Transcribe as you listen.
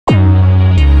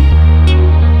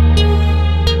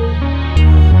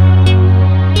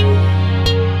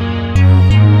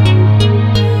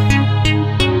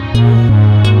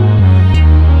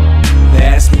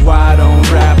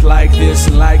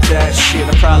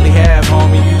probably have,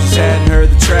 homie, you just hadn't heard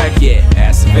the track yet.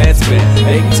 Ask the vets, man,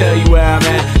 they can tell you where I'm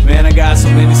at. Man, I got so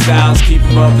many styles, keep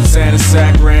them up in Santa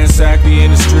Sack, ransack the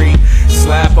industry.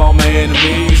 Slap all my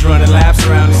enemies, running laps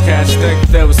around these cats. Think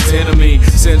there was 10 of me.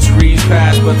 Centuries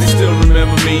passed, but they still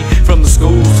remember me. From the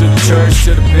schools to the church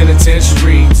to the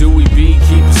penitentiary. Do we be?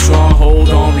 Keep a strong hold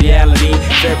on reality.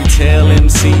 Fairy tale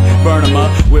MC, burn them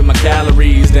up with my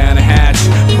calories down the hatch.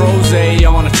 Prose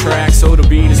on a track, so the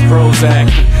beat is Prozac.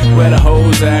 Where the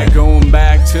hoes at? Going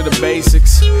back to the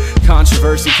basics.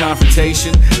 Controversy,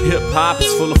 confrontation. Hip hop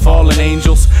is full of fallen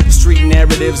angels. Street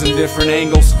narratives in different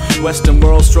angles. Western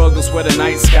world struggles where the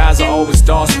night skies are always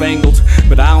star-spangled.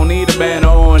 But I don't need a banner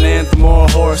or an anthem or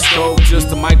a horoscope.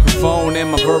 Just a microphone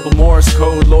and my verbal Morse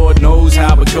code. Lord knows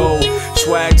how it go.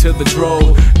 Swag to the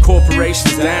drove.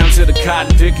 Corporations down to the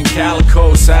cotton, dick, and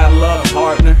calico. Saddle up,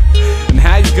 partner. And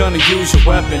how you gonna use your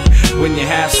weapon when you're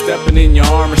half-stepping in your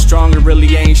armor? Stronger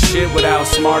really ain't shit without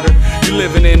smarter. You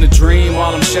living in a dream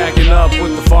while I'm shacking up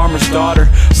with the farmer's daughter.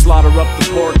 Slaughter up the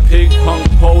pork, pig,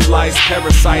 punk, pole lice,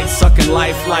 parasites, sucking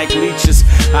life like leeches.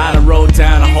 I done wrote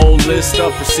down a whole list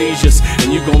of procedures,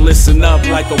 and you gon' listen up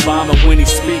like Obama when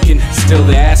he's speaking. Still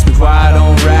they ask me why I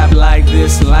don't rap like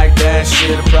this and like that.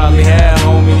 Shit, I probably have,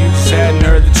 homie, you just hadn't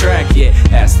heard the track yet.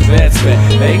 Ask the vets,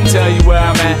 man, they can tell you where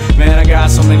I'm at. Man, I got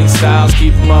so many styles,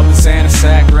 keep them up in Santa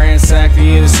Sack, ransack the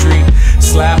industry.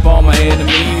 Slap all my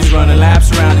enemies, running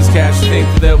laps around these cats. You think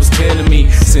that there was 10 of me.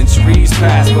 Centuries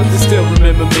passed, but they still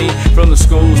remember me. From the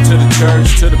schools to the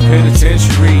church to the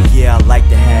penitentiary. Yeah, I like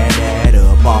to have that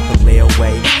up off a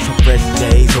layaway. Some fresh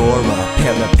days or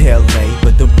a Pele.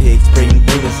 But them pigs bring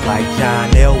bullets like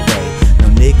John Elway. No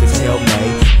niggas tell me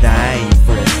that I ain't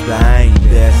fresh, that I ain't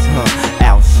best,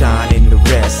 outshining the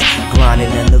rest, grinding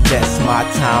nonetheless. My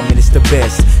time and it's the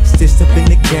best. Stitched up in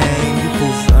the game, you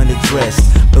fools are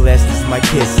underdressed. Blessed is my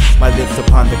kiss, my lips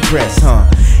upon the crest,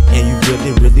 And you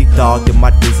really thought that my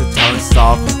dudes would turn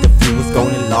soft. If the few was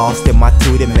going lost, and my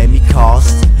two that made me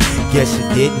cost. Guess you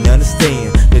didn't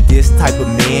understand that this type of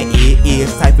man, it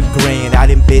is type of grand. I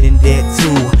done been in debt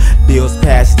too, bills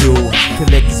past due,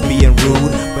 collectors being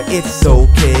rude, but it's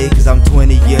okay, cause I'm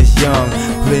 20 years young,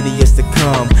 plenty years to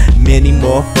come, many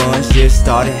more fun, just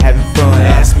started having fun.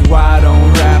 Ask me why I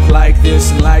don't rap like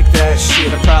this and like that.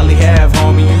 Shit, I probably have,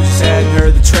 homie, you just hadn't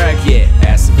heard the track yet.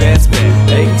 Ask the vets, man,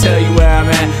 they can tell you where I'm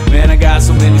at. Man, I got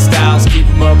so many styles, keep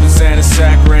them up in Santa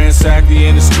Sack, ransack the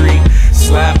industry.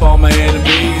 Slap all my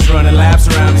enemies, running laps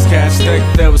around these cats. Think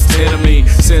that there was 10 of me.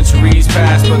 Centuries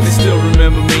passed, but they still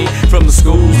remember me. From the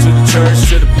schools to the church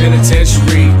to the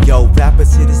penitentiary. Yo,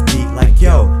 rappers hit this beat like,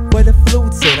 yo, where the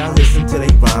flutes at? I listen to they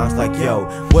rhymes like, yo,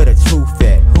 where the truth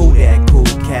at? Who that cool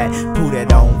cat? Who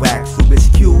that on wax? Rubik's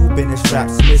Cube and the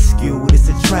straps miscue. It's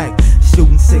a track,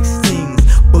 shooting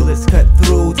 16s, bullets cut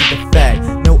through to the fact.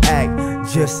 No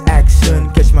act, just action.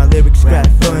 Catch my lyrics, grab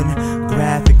fun,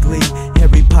 graphically.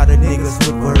 Harry Potter niggas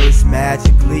with words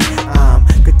magically. I'm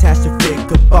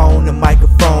catastrophic up on the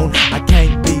microphone. I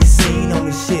can't be seen on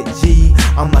the shit, G.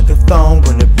 I'm like a thong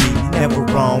on the beat, never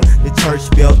wrong. The church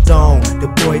belt on, the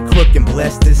boy Crook and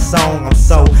bless this song. I'm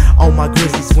so on my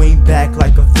grizzly swing.